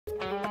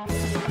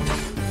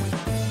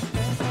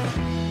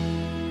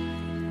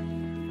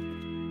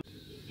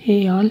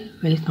Hey all,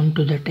 welcome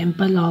to the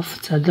temple of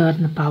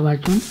Southern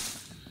Pawatun.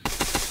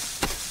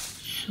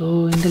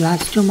 So in the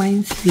last 2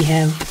 mines we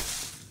have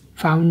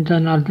found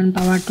the Northern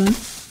Pawatun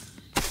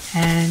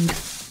and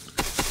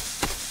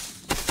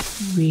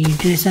we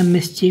did some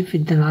mischief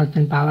with the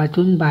Northern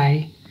Pawatun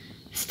by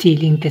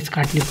stealing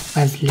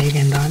Tezcatlipoca's leg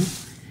and all,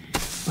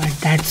 but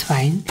that's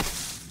fine.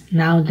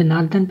 Now the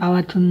Northern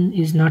Pawatun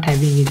is not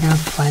having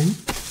enough fun,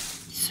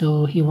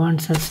 so he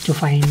wants us to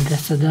find the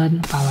Southern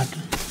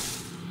Pawatun.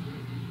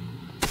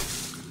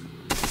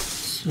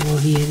 So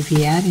here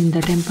we are in the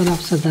temple of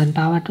Southern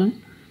Pawatun,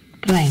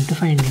 trying to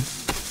find him.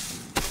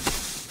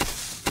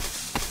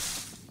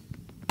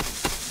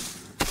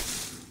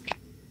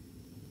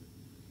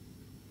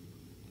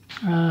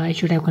 I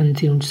should have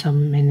consumed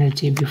some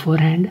energy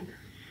beforehand,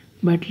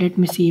 but let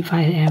me see if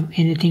I have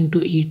anything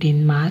to eat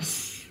in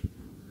mass.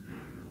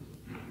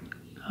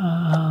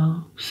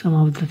 Some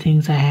of the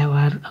things I have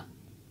are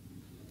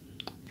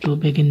too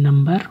big in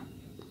number.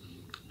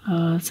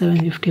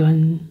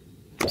 751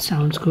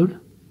 sounds good.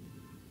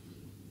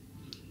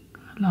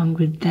 Along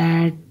with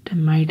that, I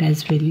might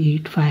as well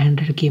eat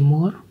 500k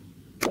more.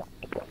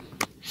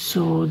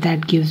 So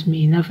that gives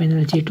me enough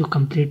energy to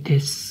complete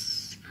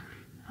this.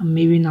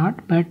 Maybe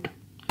not, but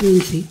we will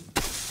see.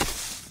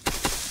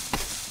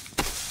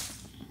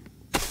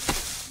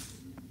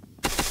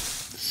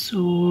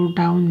 So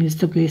down is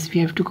the place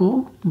we have to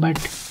go, but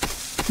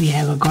we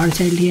have a god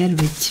child here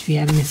which we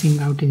are missing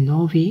out in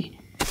no way,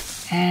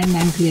 and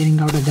I'm clearing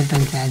out other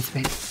tiles as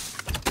well.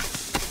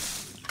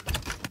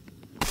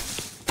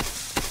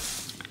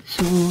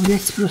 So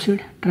let's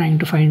proceed trying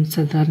to find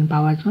Southern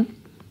Pawatun.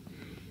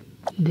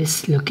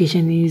 This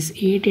location is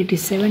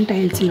 887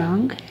 tiles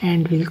long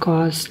and will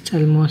cost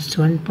almost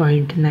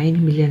 1.9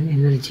 million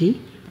energy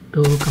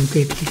to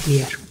completely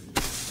clear.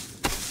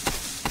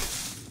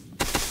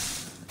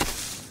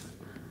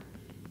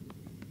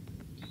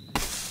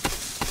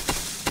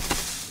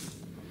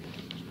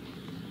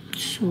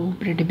 So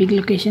pretty big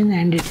location,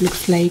 and it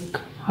looks like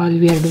all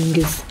we are doing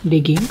is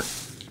digging.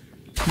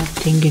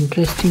 Nothing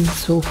interesting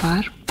so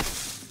far.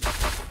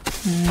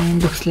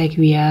 And looks like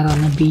we are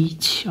on a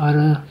beach or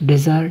a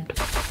desert.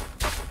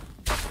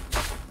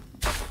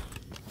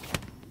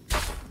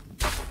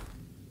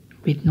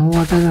 With no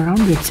water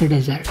around, it's a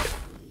desert.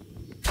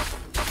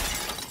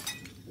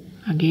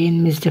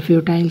 Again missed a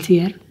few tiles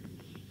here.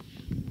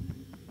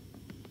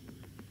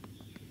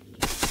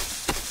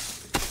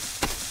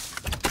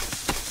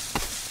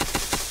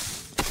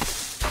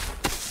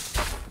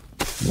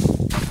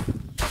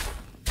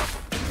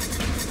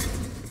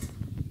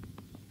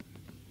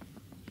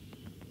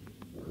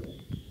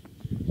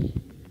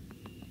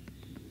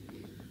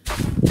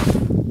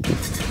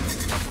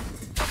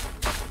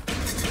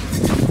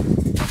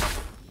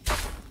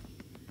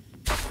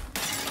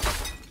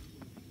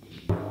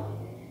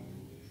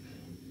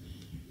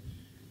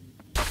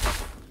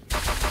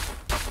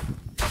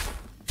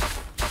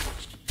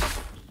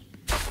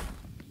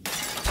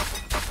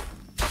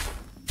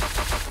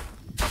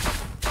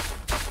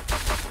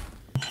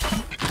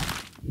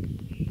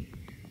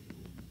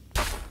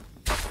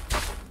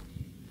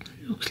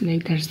 Looks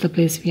like that's the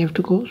place we have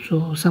to go,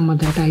 so some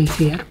other tiles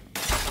here.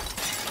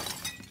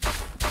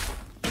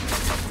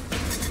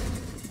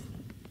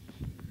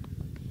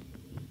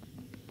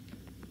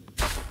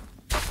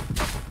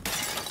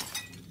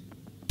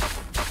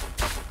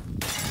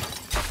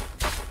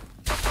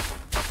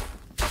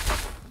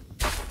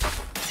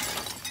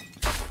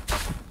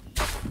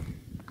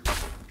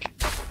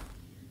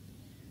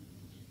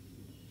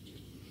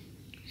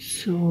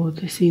 So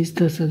this is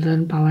the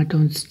Southern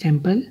Pawatun's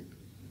temple.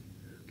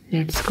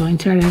 Let's go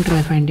inside and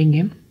try finding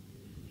him.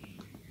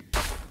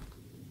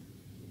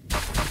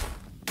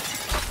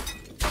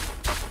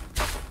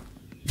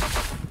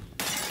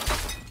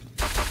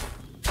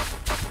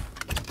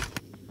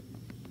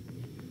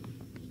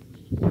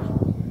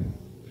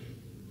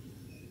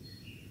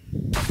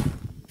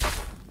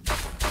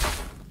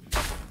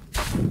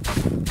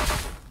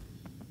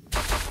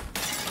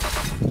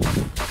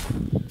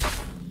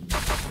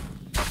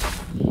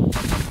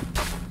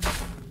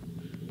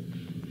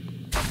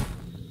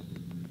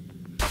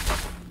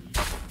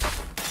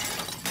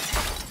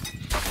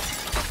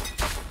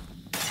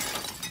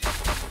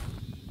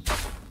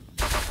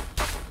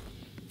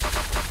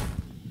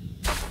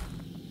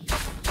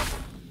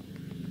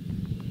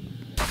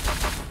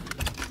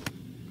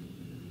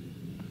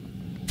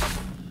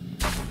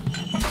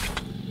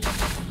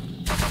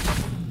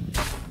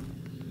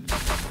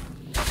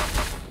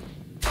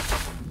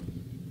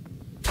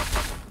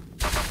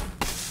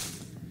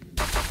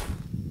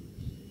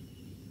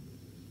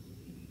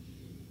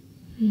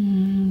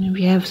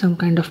 We have some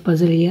kind of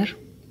puzzle here,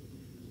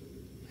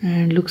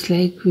 and looks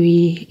like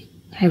we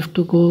have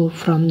to go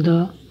from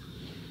the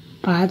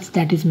path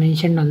that is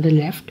mentioned on the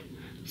left.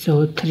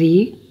 So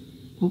 3,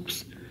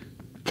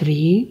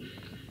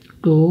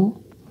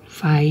 2,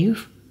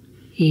 5,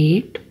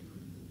 8,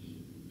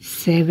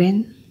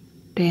 7,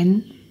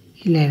 10,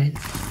 11.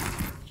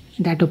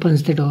 That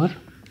opens the door.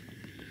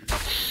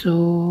 So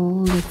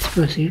let's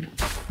proceed.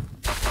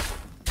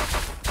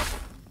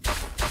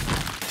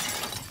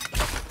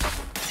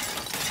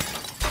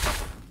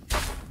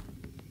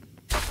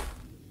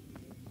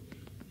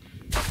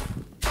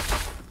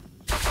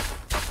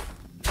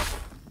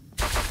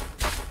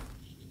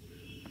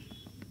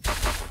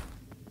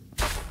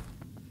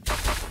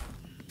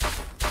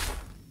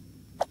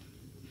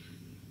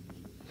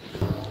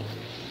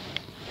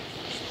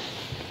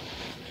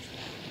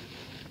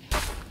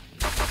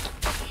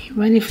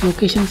 Even if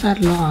locations are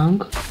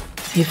long,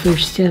 if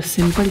it's just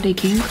simple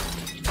taking,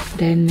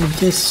 then it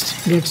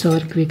just gets over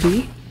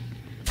quickly,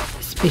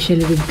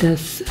 especially with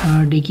this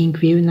digging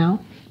wave. Now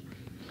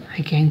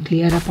I can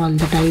clear up all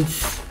the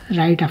tiles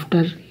right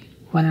after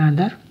one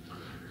another.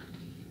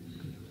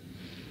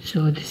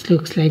 So this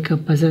looks like a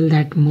puzzle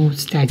that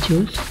moves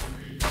statues.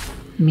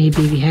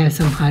 Maybe we have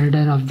some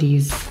harder of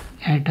these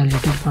at a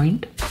later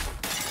point.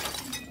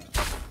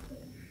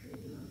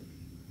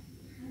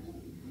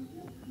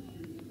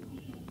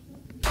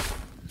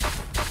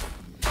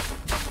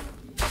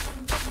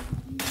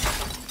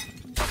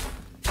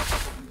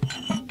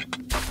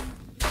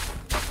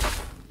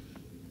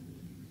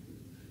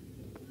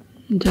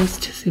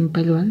 Just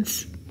simple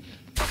ones.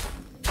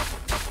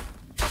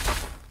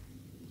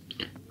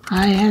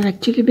 I have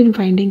actually been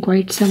finding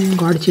quite some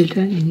god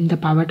children in the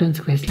Pawatuns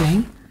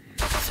questline.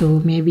 So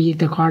maybe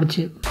the god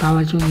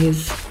Pawatun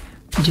is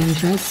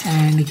generous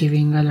and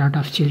giving a lot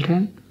of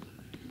children.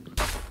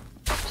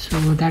 So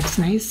that's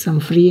nice. Some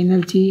free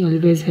energy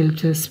always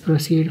helps us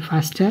proceed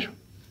faster.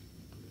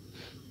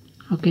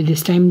 Okay,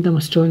 this time the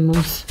stone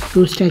moves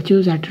 2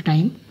 statues at a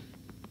time.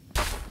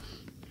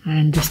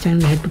 And this time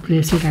we have to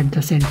place it at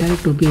the center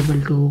to be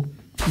able to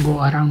go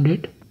around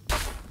it.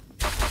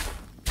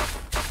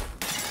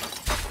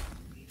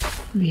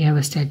 We have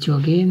a statue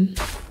again.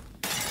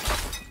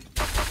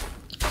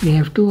 We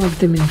have 2 of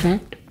them in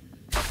fact.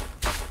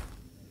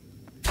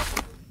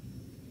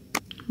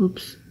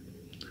 Oops.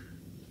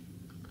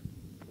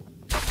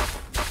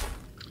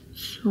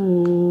 So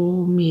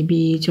maybe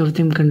each of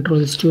them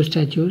controls 2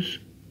 statues.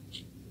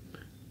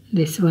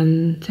 This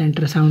one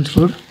center sounds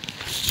good.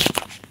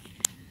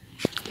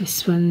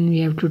 This one we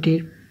have to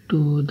take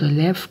to the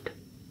left.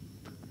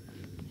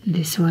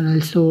 This one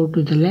also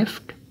to the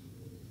left.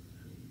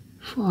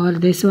 For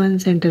this one,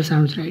 center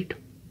sounds right.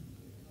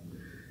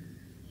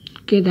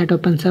 Okay, that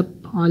opens up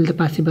all the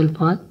possible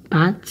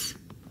paths.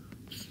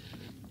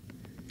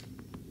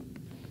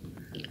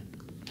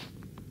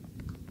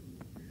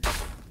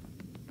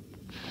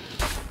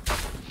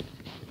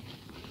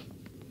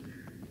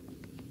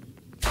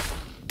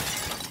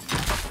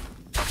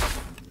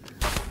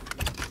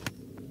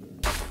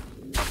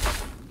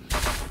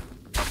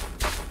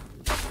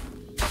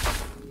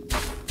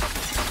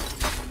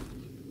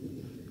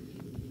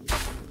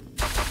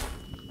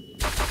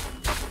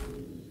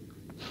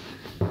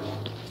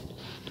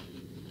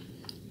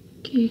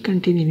 Okay,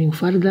 continuing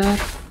further,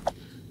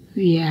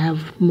 we have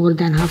more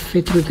than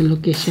halfway through the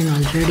location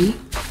already.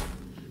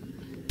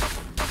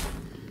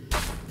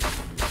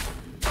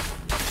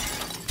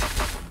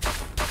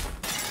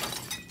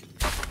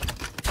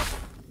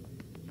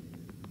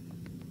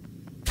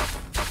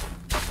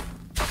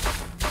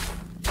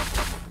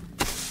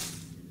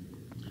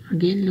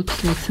 Again,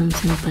 looks like some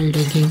simple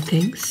digging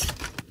things.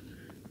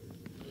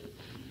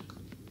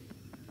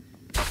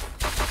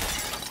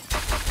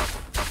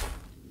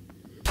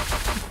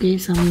 Okay,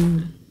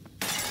 some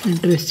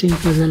interesting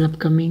puzzle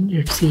upcoming,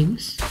 it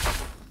seems.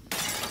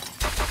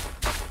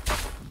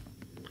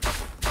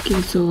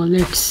 Okay, so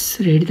let's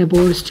read the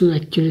boards to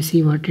actually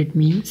see what it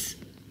means.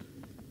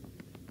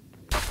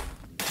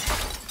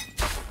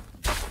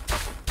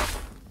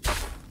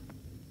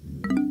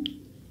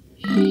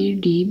 A,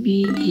 D,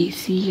 B, E,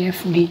 C,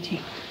 F, D,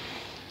 G.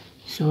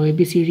 So A,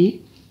 B, C,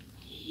 D,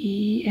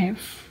 E,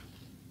 F.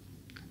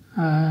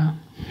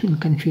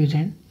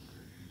 Confusion.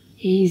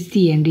 A is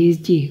D and D is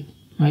G.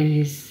 Where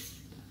is?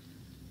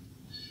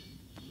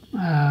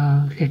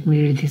 Let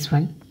me read this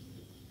one.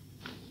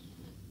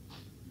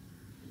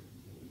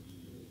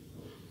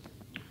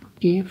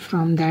 Okay,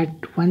 from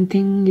that one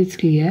thing is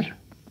clear.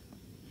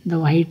 The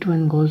white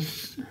one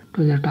goes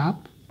to the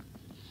top.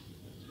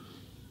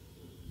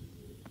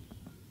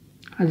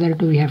 Other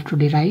two we have to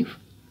derive.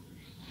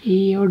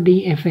 E or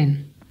D, F,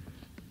 N.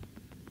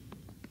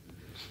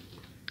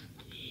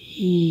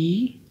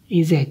 E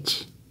is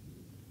H.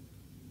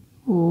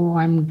 O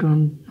I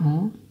don't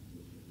know.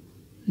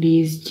 D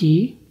is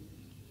G.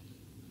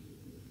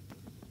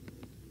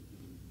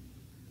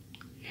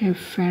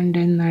 F and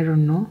N I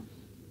don't know.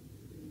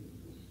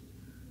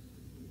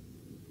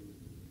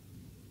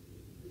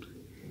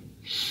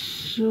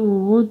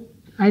 So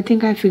I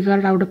think I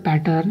figured out a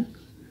pattern.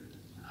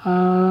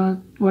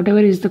 Whatever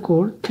is the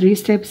code, 3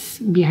 steps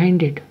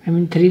behind it,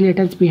 3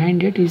 letters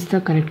behind it is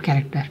the correct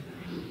character.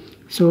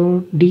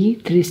 So D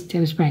 3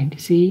 steps behind,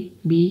 C,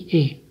 B,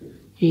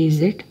 A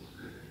is it.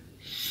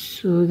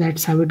 So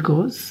that's how it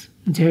goes.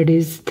 Z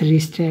is 3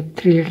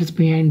 letters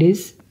behind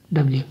is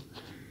W.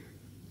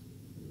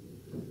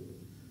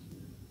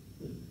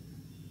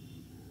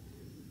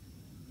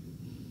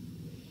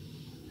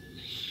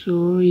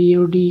 So E,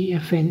 O, D,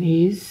 F, N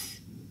is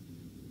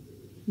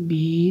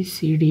B,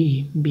 C, D,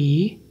 E.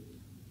 B,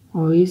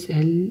 O is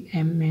L,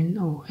 M, N,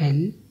 O,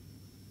 L.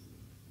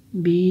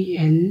 B,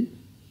 L,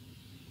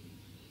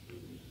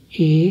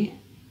 A,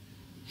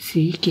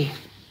 C, K.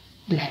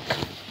 Black.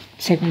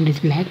 Second is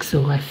black,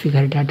 so I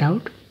figured that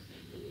out.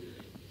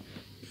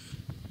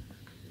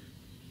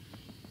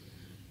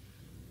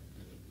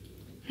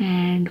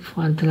 And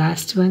for the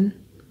last one,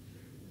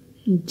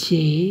 J,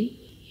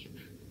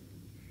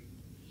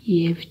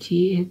 E, F,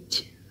 G,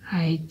 H,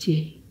 I,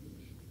 J,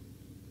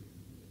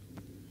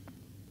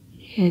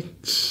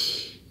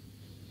 H,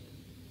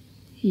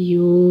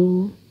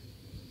 U,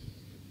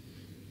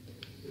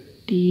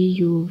 T,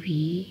 U, V,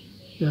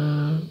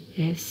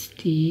 S,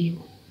 T,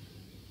 U.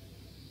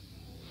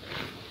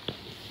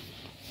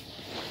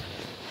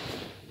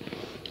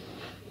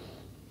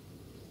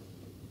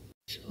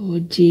 So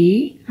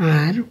G,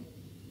 R,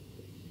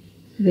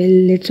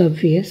 well, it's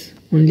obvious,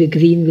 only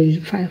green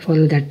will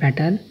follow that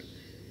pattern.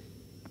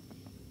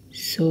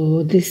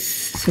 So this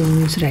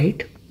sounds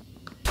right.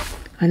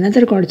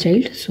 Another chord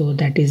child, so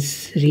that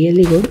is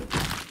really good.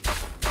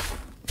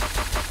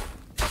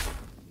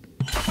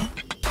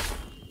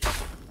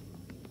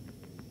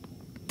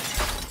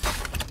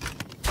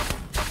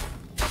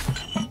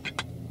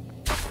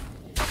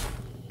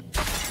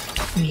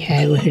 We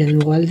have a hidden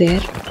wall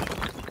there.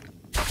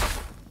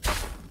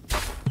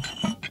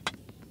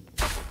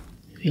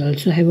 We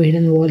also have a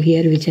hidden wall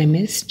here which I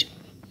missed.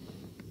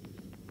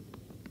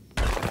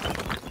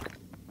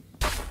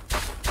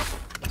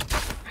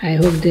 I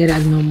hope there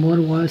are no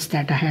more walls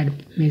that I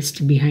had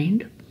missed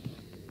behind.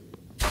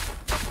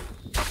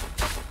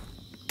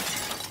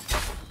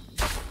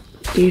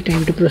 Okay,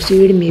 time to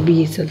proceed.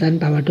 Maybe Southern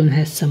Pawatun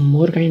has some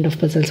more kind of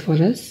puzzles for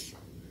us.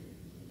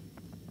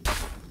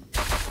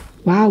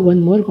 Wow, one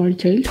more chord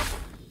child.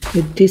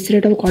 With this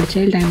rate of chord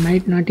child, I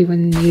might not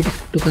even need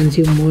to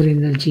consume more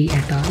energy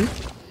at all.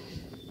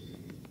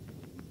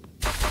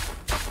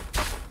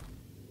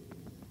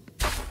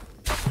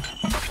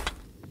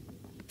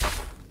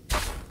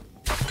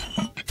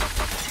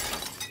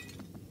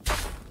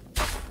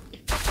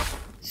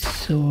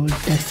 So it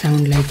does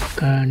sound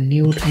like a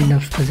new kind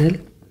of puzzle.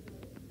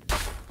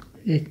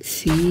 Let's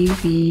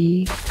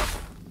see,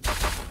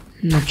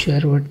 not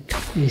sure what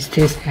is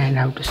this and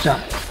how to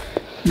solve,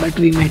 but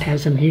we might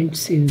have some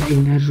hints in the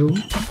inner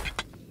room.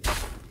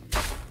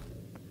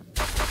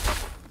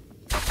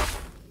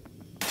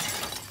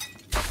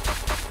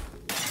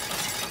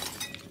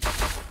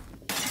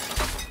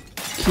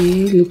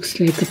 Okay, looks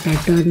like a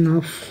pattern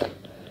of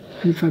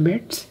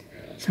alphabets,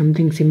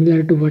 something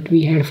similar to what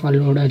we had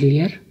followed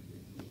earlier.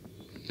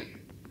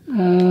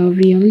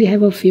 We only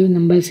have a few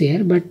numbers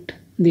here, but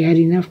they are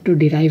enough to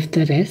derive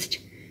the rest.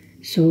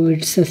 So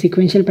it's a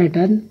sequential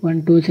pattern: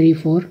 1, 2, 3,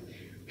 4,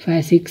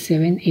 5, 6,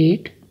 7,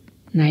 8,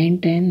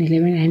 9, 10,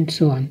 11 and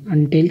so on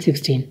until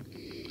 16.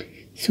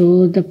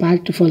 So the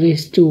path to follow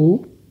is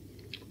 2,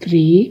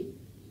 3,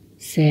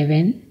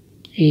 7,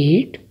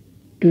 8,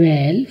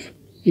 12,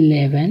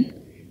 11.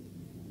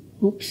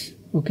 Oops,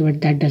 okay,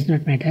 but that does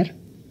not matter.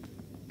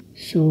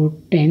 So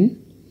 10.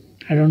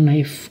 I don't know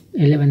if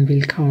 11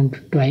 will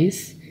count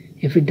twice.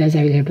 If it does,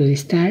 I will have to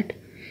restart.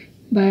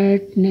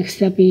 But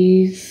next up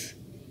is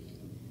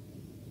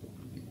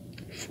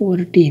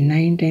 14,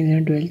 9, 10,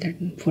 11, 12,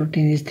 13,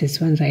 14 is this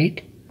one,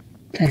 right?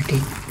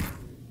 13.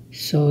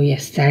 So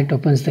yes, that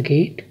opens the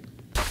gate.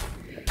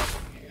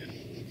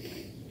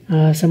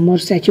 Some more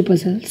statue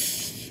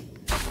puzzles.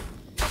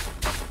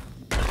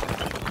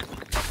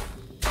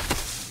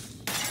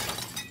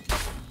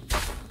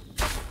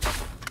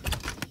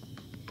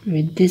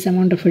 With this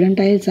amount of hidden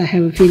tiles, I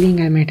have a feeling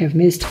I might have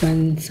missed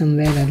one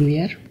somewhere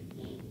earlier.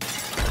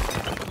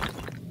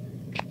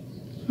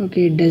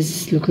 Okay, it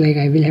does look like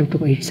I will have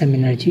to eat some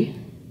energy.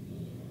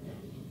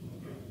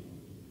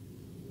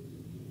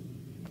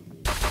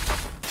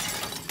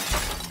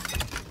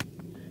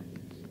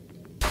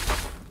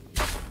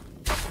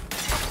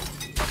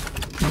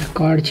 The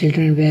chord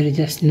children were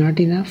just not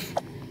enough,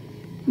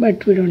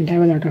 but we don't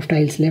have a lot of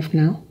tiles left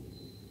now.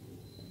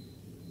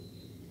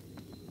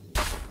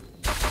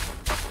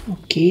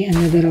 Okay,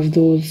 another of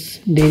those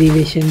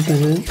derivation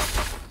puzzles.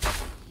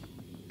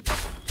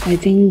 I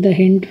think the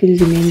hint will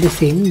remain the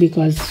same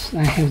because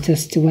I have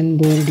just one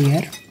board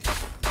here.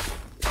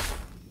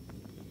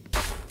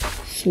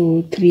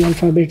 So 3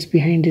 alphabets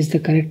behind is the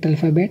correct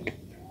alphabet.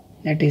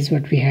 That is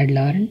what we had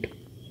learned.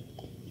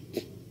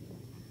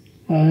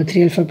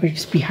 3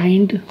 alphabets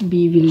behind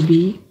B will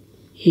be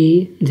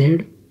A,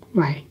 Z,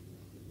 Y.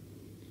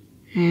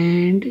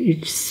 And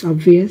it's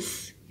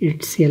obvious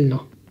it's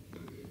yellow,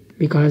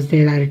 because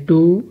there are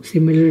 2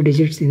 similar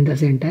digits in the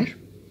center.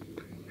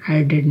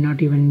 I did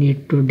not even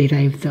need to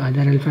derive the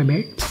other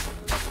alphabets.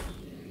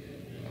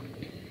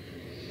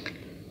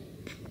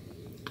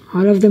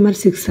 All of them are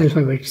 6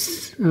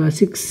 alphabets,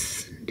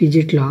 6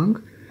 digit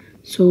long.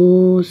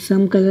 So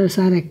some colors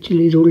are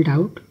actually ruled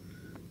out.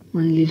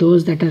 Only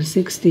those that are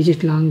 6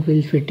 digit long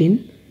will fit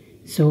in.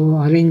 So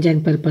orange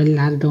and purple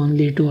are the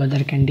only 2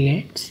 other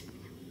candidates.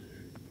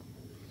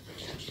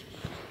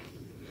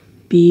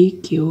 P,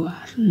 Q,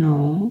 R,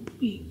 no,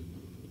 P.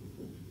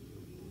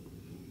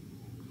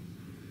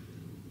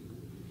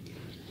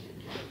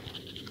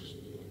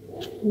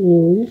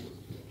 O,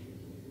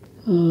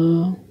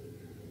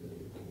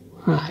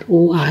 R,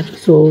 O, R.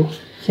 So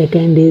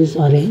second is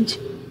orange.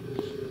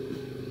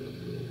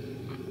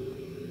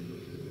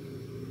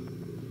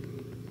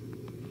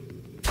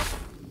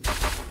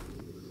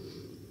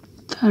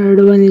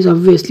 Third one is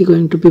obviously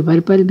going to be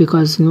purple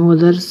because no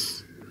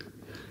others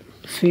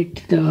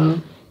fit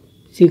the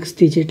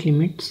 6-digit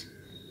limits.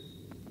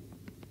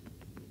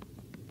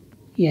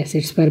 Yes,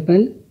 it's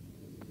purple.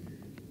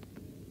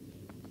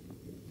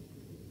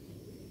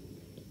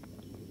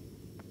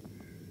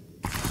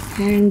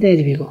 And there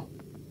we go.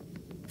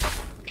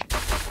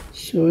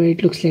 So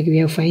it looks like we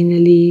have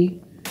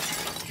finally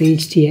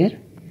reached here,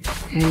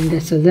 and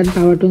the Southern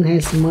Pawatun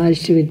has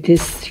merged with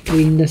this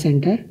tree in the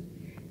center.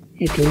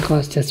 It will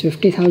cost us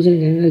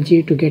 50,000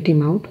 energy to get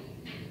him out.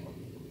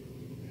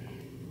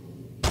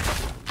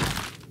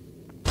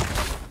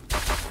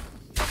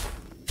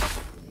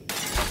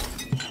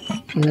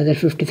 Another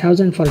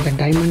 50,000 for the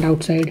diamond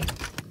outside.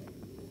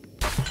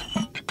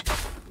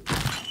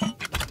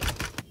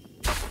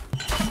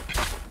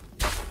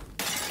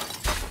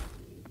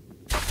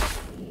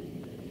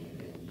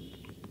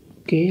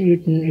 Okay,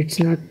 it's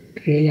not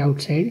really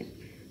outside.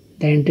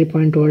 The entry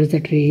point towards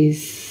the tree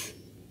is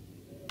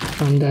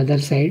from the other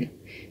side.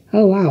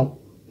 Oh wow,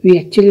 we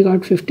actually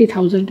got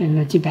 50,000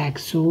 energy back,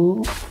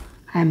 so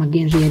I'm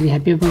again really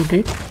happy about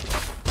it.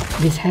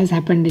 This has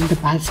happened in the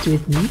past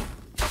with me,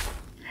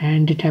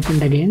 and it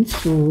happened again,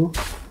 so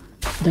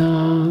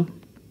the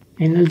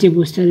energy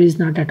booster is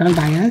not at all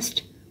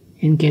biased,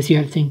 in case you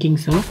are thinking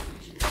so.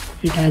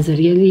 It has a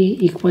really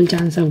equal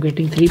chance of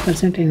getting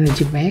 3%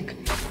 energy back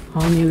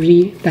on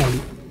every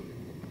tile.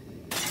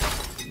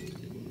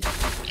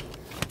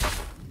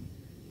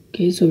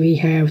 Okay, so we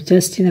have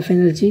just enough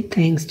energy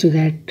thanks to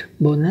that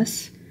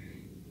bonus,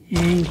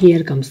 and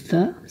here comes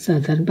the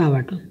Southern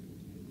Pawatun.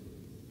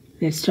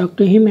 Let's talk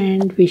to him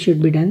and we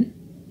should be done.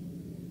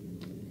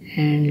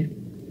 And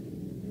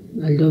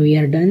although we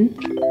are done,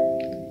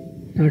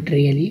 not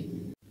really.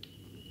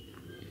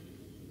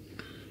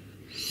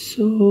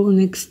 So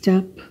next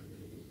up,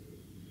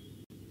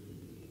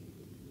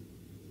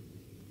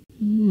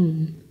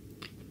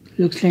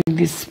 looks like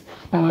this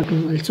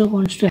Pawatun also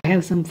wants to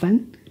have some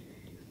fun,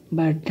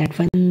 but that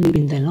fun will be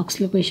in the next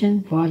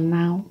location. For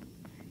now,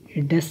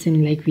 it does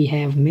seem like we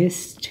have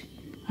missed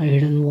a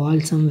hidden wall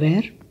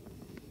somewhere,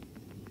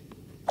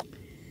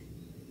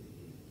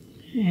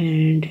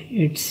 and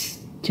it's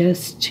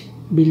just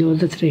below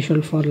the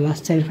threshold for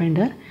last tile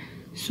finder,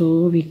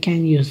 so we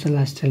can use the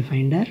last tile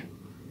finder.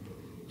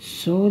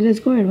 So let's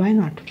go ahead, why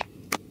not?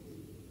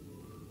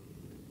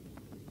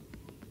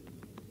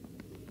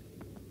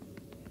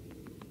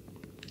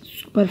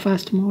 Super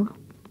fast mode.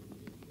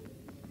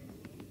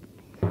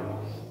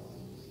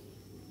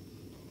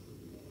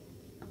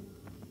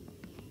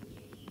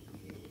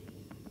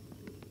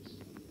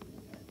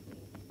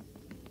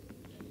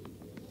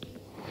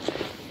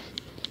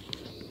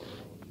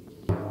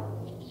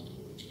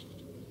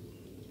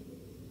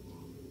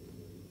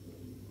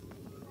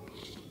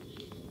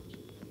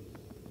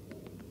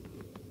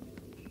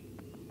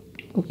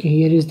 Okay,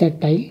 here is that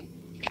tile.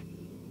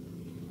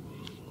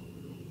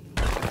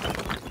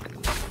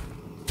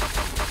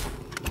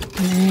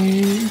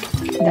 And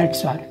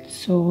that's all.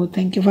 So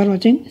thank you for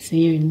watching. See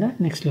you in the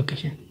next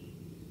location.